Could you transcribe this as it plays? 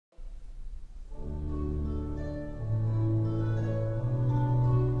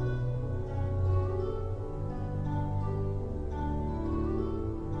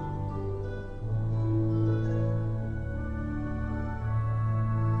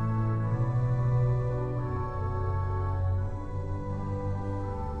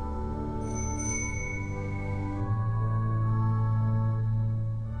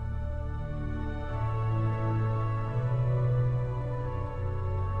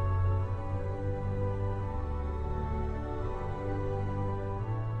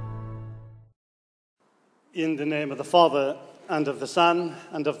In the name of the Father, and of the Son,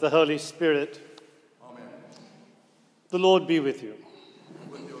 and of the Holy Spirit. Amen. The Lord be with you.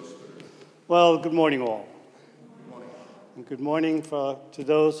 And with your spirit. Well, good morning all. Good morning. And good morning to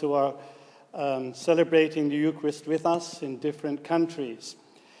those who are celebrating the Eucharist with us in different countries.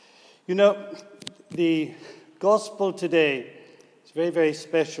 You know, the Gospel today is very, very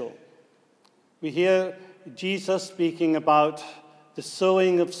special. We hear Jesus speaking about the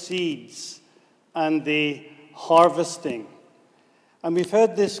sowing of seeds and the harvesting. And we've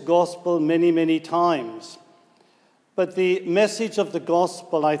heard this gospel many, many times. But the message of the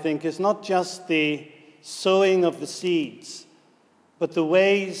gospel, I think, is not just the sowing of the seeds, but the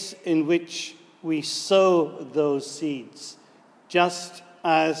ways in which we sow those seeds, just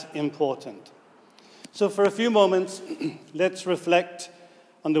as important. So for a few moments, let's reflect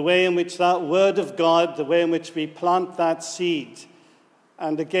on the way in which that word of God, the way in which we plant that seed,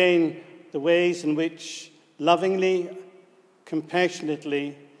 and again, the ways in which lovingly,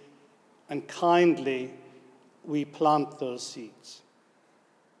 compassionately, and kindly we plant those seeds.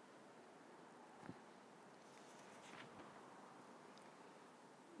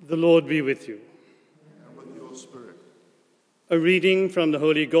 The Lord be with you. And with your spirit. A reading from the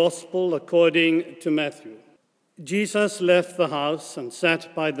Holy Gospel according to Matthew. Jesus left the house and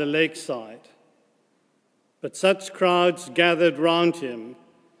sat by the lakeside, but such crowds gathered round him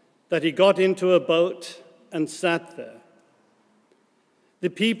that he got into a boat and sat there. The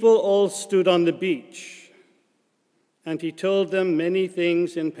people all stood on the beach, and he told them many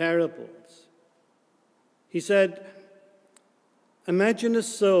things in parables. He said, "Imagine a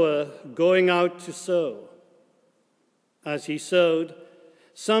sower going out to sow. As he sowed,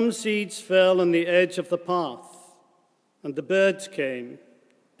 some seeds fell on the edge of the path, and the birds came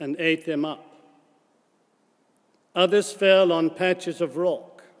and ate them up. Others fell on patches of rock,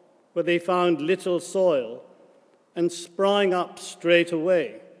 where they found little soil and sprang up straight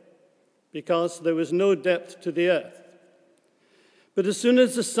away, because there was no depth to the earth. But as soon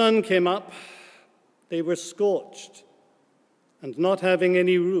as the sun came up, they were scorched, and not having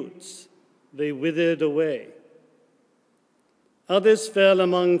any roots, they withered away. Others fell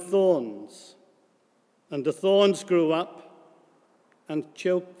among thorns, and the thorns grew up and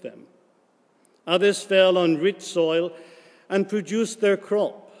choked them. Others fell on rich soil and produced their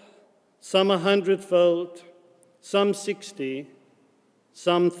crop, some 100-fold, some 60,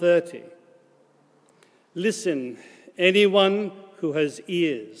 some 30. Listen, anyone who has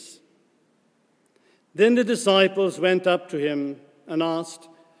ears." Then the disciples went up to him and asked,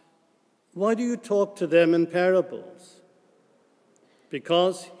 "Why do you talk to them in parables?"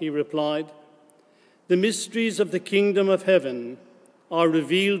 "Because," he replied, "the mysteries of the kingdom of heaven are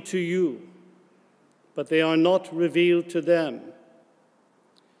revealed to you, but they are not revealed to them.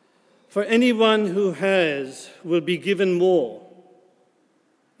 For anyone who has will be given more,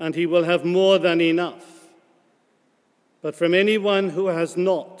 and he will have more than enough. But from anyone who has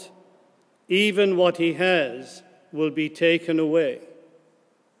not, even what he has will be taken away.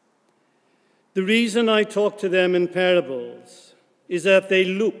 The reason I talk to them in parables is that they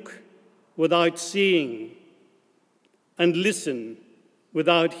look without seeing, and listen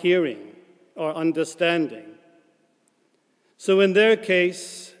without hearing or understanding. So in their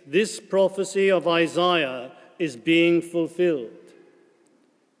case, this prophecy of Isaiah is being fulfilled.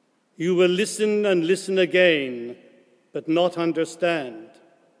 You will listen and listen again, but not understand.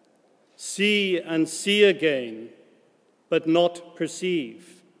 See and see again, but not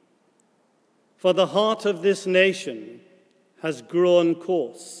perceive. For the heart of this nation has grown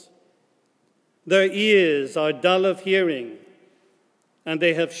coarse. Their ears are dull of hearing, and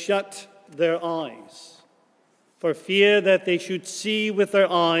they have shut their eyes, for fear that they should see with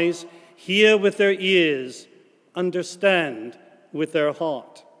their eyes, hear with their ears, understand with their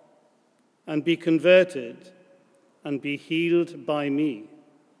heart, and be converted and be healed by me.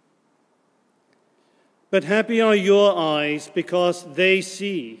 But happy are your eyes because they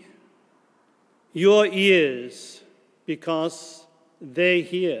see, your ears because they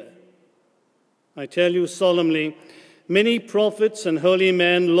hear. I tell you solemnly, many prophets and holy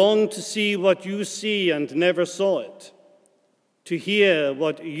men long to see what you see and never saw it, to hear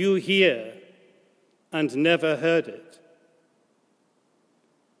what you hear and never heard it.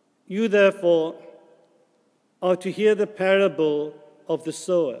 You, therefore, are to hear the parable of the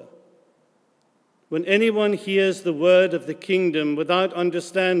sower. When anyone hears the word of the kingdom without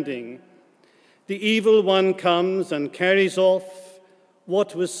understanding, the evil one comes and carries off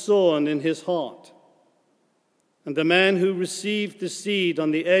what was sown in his heart. And the man who received the seed on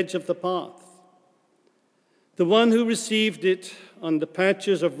the edge of the path, the one who received it on the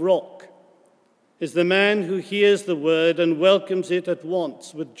patches of rock, is the man who hears the word and welcomes it at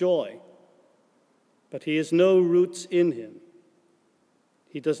once with joy, but he has no roots in him.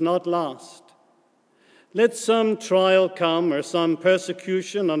 He does not last. Let some trial come or some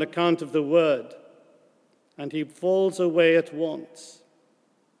persecution on account of the word, and he falls away at once.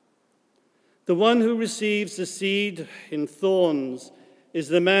 The one who receives the seed in thorns is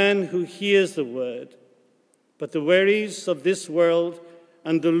the man who hears the word, but the worries of this world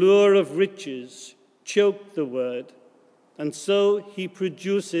and the lure of riches choke the word, and so he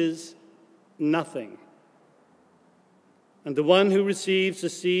produces nothing. And the one who receives the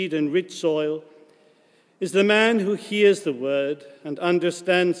seed in rich soil is the man who hears the word and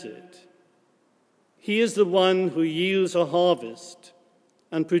understands it. He is the one who yields a harvest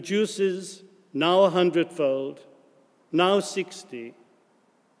and produces now 100-fold, now 60,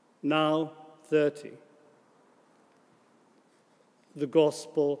 now 30. The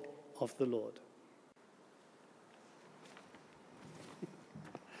gospel of the Lord.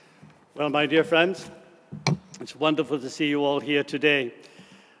 Well, my dear friends, it's wonderful to see you all here today.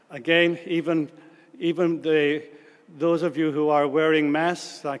 Again, even those of you who are wearing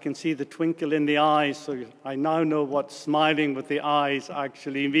masks, I can see the twinkle in the eyes, so I now know what smiling with the eyes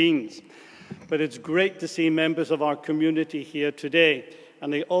actually means. But it's great to see members of our community here today,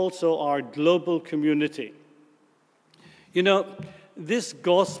 and they also are global community. You know, this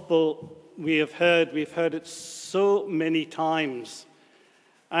gospel we've heard it so many times,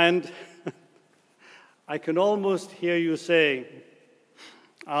 and I can almost hear you saying,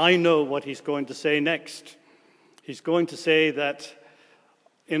 I know what he's going to say next. He's going to say that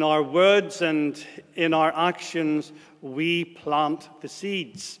in our words and in our actions, we plant the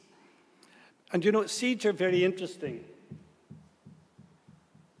seeds. And you know, seeds are very interesting.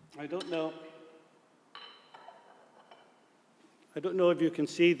 I don't know if you can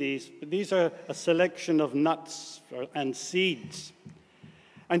see these, but these are a selection of nuts and seeds.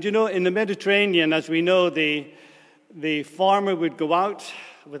 And you know, in the Mediterranean, as we know, the farmer would go out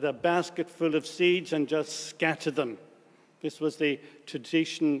with a basket full of seeds and just scatter them. This was the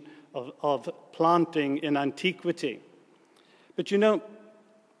tradition of planting in antiquity. But you know,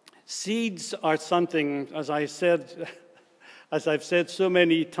 seeds are something, as I've said so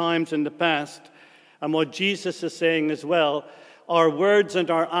many times in the past, and what Jesus is saying as well, our words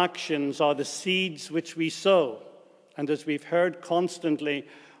and our actions are the seeds which we sow. And as we've heard constantly,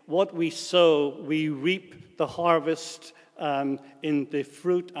 what we sow, we reap the harvest in the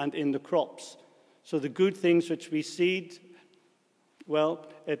fruit and in the crops. So the good things which we seed, well,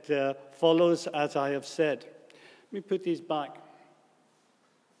 it follows as I have said. Let me put these back.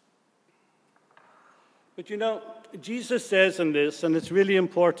 But you know, Jesus says in this, and it's really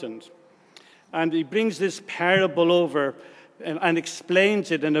important, and he brings this parable over and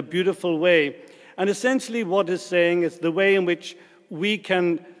explains it in a beautiful way. And essentially what he's saying is the way in which we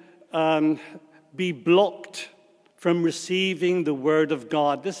can be blocked from receiving the word of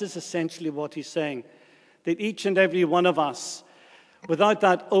God. This is essentially what he's saying, that each and every one of us, without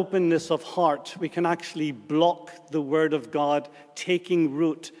that openness of heart, we can actually block the word of God taking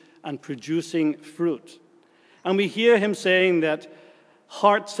root and producing fruit. And we hear him saying that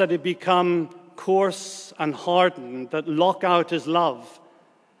hearts that have become coarse and hardened, that lock out his love.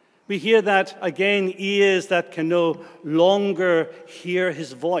 We hear that, again, ears that can no longer hear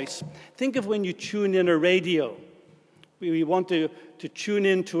his voice. Think of when you tune in a radio. We want to tune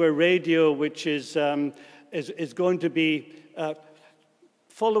into a radio which is going to be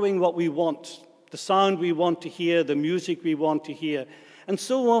following what we want, the sound we want to hear, the music we want to hear. And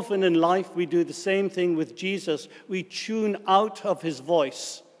so often in life we do the same thing with Jesus. We tune out of his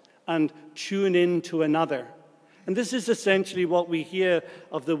voice and tune into another. And this is essentially what we hear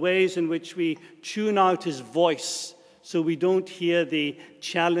of the ways in which we tune out his voice so we don't hear the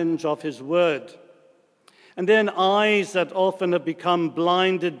challenge of his word. And then eyes that often have become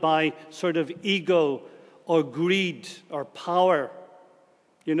blinded by sort of ego or greed or power.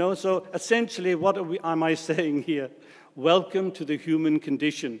 You know, so essentially what am I saying here? Welcome to the human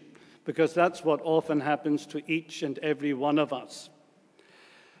condition, because that's what often happens to each and every one of us.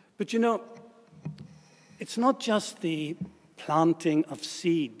 But you know, it's not just the planting of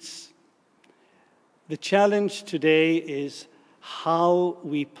seeds. The challenge today is how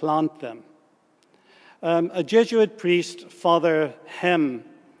we plant them. A Jesuit priest, Father Hem,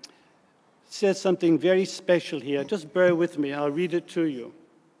 says something very special here. Just bear with me, I'll read it to you.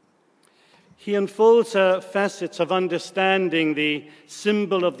 He unfolds facets of understanding the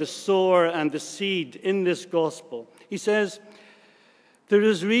symbol of the sower and the seed in this gospel. He says, there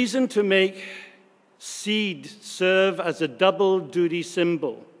is reason to make seed serve as a double-duty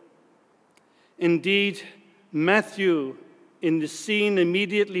symbol. Indeed, Matthew, in the scene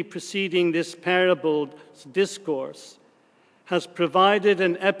immediately preceding this parable's discourse, has provided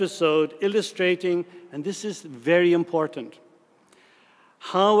an episode illustrating, and this is very important,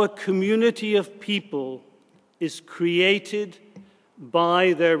 how a community of people is created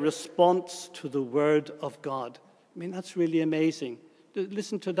by their response to the Word of God. I mean, that's really amazing.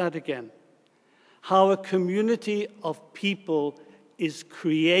 Listen to that again. How a community of people is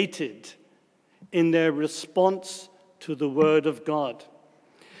created in their response to the Word of God.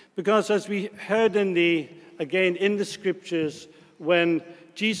 Because as we heard in the Scriptures, when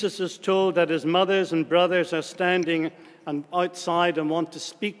Jesus is told that his mothers and brothers are standing outside and want to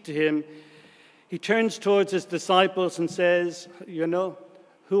speak to him, he turns towards his disciples and says,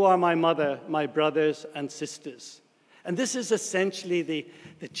 who are my mother, my brothers and sisters? And this is essentially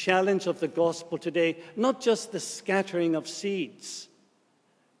the challenge of the gospel today, not just the scattering of seeds,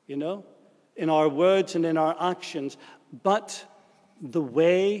 in our words and in our actions, but the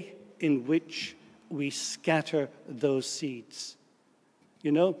way in which we scatter those seeds.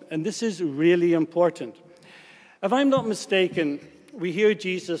 And this is really important. If I'm not mistaken, we hear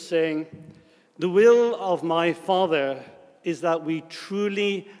Jesus saying, "The will of my Father is that we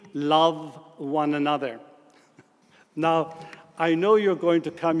truly love one another." Now, I know you're going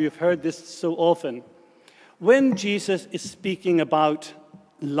to come, you've heard this so often. When Jesus is speaking about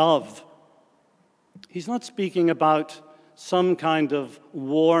love, he's not speaking about some kind of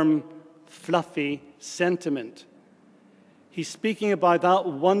warm, fluffy sentiment. He's speaking about that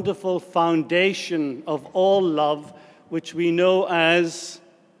wonderful foundation of all love, which we know as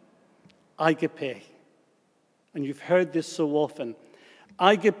Agape. And you've heard this so often.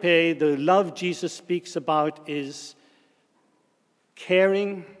 Agape, the love Jesus speaks about, is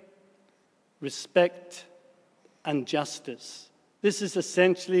caring, respect, and justice. This is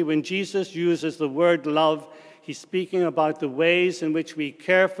essentially, when Jesus uses the word love, he's speaking about the ways in which we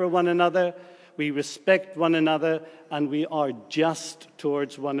care for one another, we respect one another, and we are just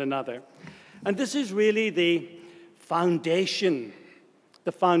towards one another. And this is really the foundation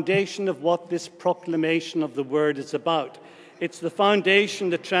of what this proclamation of the word is about. It's the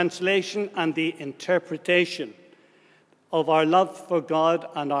foundation, the translation, and the interpretation of our love for God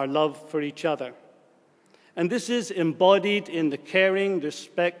and our love for each other. And this is embodied in the caring,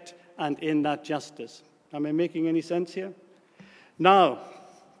 respect, and in that justice. Am I making any sense here? Now,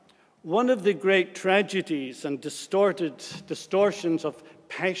 one of the great tragedies and distortions of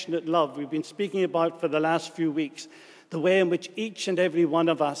passionate love we've been speaking about for the last few weeks, the way in which each and every one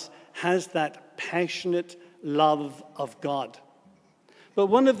of us has that passionate love of God. But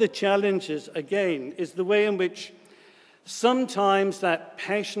one of the challenges, again, is the way in which sometimes that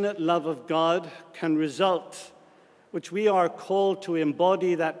passionate love of God can result, which we are called to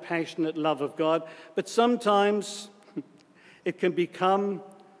embody that passionate love of God, but sometimes it can become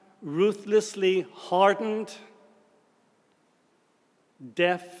ruthlessly hardened,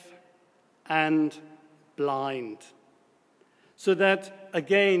 deaf, and blind. So that,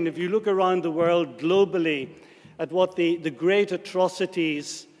 again, if you look around the world globally at what the great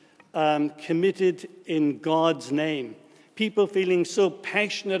atrocities committed in God's name, people feeling so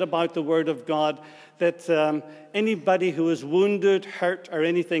passionate about the Word of God that anybody who is wounded, hurt, or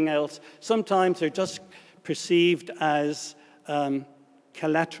anything else, sometimes they're just perceived as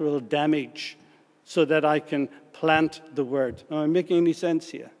collateral damage so that I can plant the Word. Am I making any sense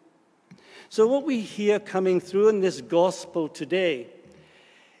here? So what we hear coming through in this gospel today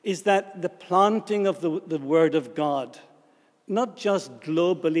is that the planting of the Word of God, not just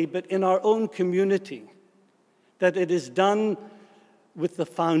globally, but in our own community, that it is done with the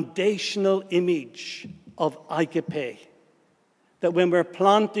foundational image of Agape. That when we're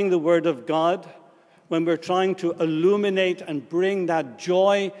planting the Word of God, when we're trying to illuminate and bring that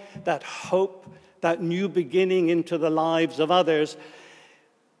joy, that hope, that new beginning into the lives of others,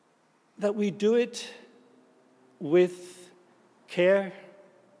 that we do it with care,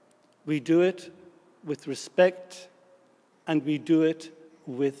 we do it with respect, and we do it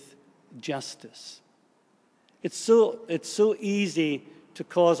with justice. It's so easy to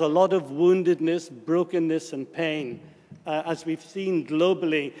cause a lot of woundedness, brokenness, and pain, as we've seen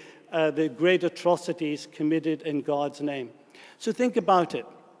globally, the great atrocities committed in God's name. So think about it.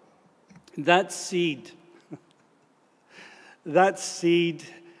 That seed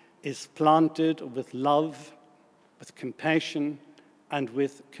is planted with love, with compassion, and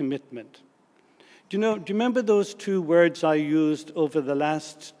with commitment. Do you remember those two words I used over the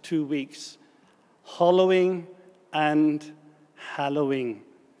last 2 weeks? Hollowing and hallowing.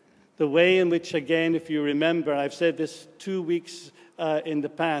 The way in which, again, if you remember, I've said this 2 weeks in the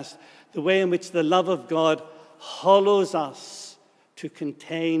past, the way in which the love of God hollows us to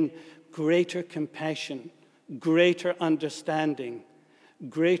contain greater compassion, greater understanding,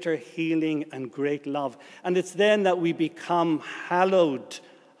 greater healing, and great love. And it's then that we become hallowed,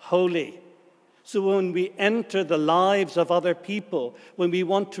 holy. So when we enter the lives of other people, when we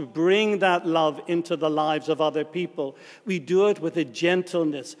want to bring that love into the lives of other people, we do it with a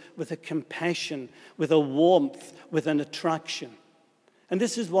gentleness, with a compassion, with a warmth, with an attraction. And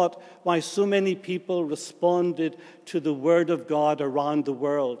this is why so many people responded to the Word of God around the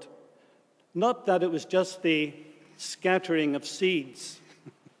world. Not that it was just the scattering of seeds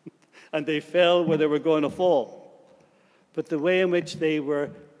and they fell where they were going to fall, but the way in which they were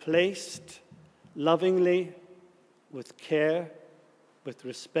placed lovingly, with care, with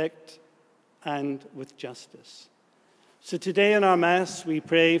respect, and with justice. So today in our Mass, we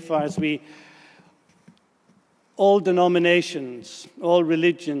pray for, as we all denominations, all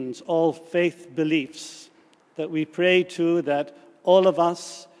religions, all faith beliefs, that we pray to that all of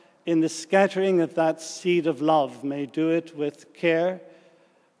us in the scattering of that seed of love may do it with care,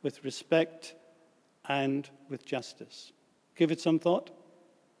 with respect, and with justice. Give it some thought.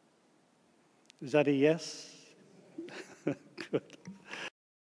 Is that a yes? Good.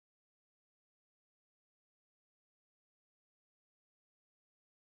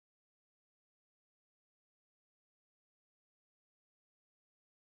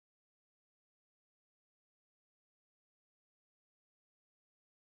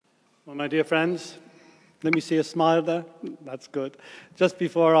 Well, my dear friends, let me see a smile there. That's good. Just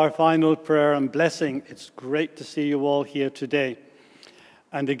before our final prayer and blessing, it's great to see you all here today.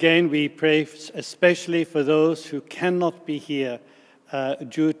 And again, we pray especially for those who cannot be here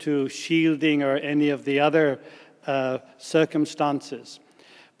due to shielding or any of the other circumstances.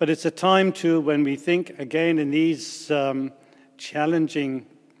 But it's a time too when we think, again, in these challenging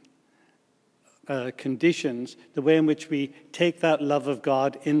conditions, the way in which we take that love of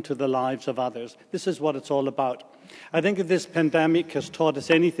God into the lives of others. This is what it's all about. I think if this pandemic has taught us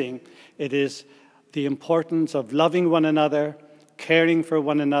anything, it is the importance of loving one another, caring for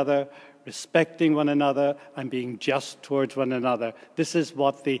one another, respecting one another, and being just towards one another. This is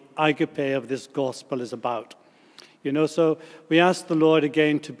what the Agape of this gospel is about. You know, so we ask the Lord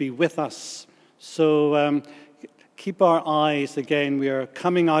again to be with us. So keep our eyes, again, we are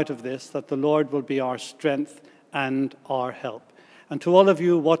coming out of this, that the Lord will be our strength and our help. And to all of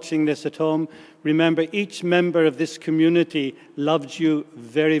you watching this at home, remember each member of this community loves you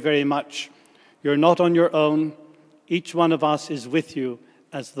very, very much. You're not on your own. Each one of us is with you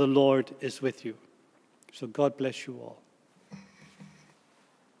as the Lord is with you. So God bless you all.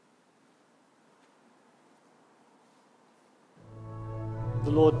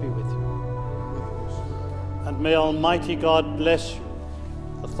 The Lord be with you. And may Almighty God bless you,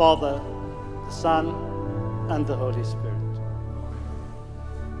 the Father, the Son, and the Holy Spirit.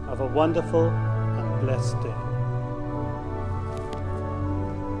 Have a wonderful and blessed day.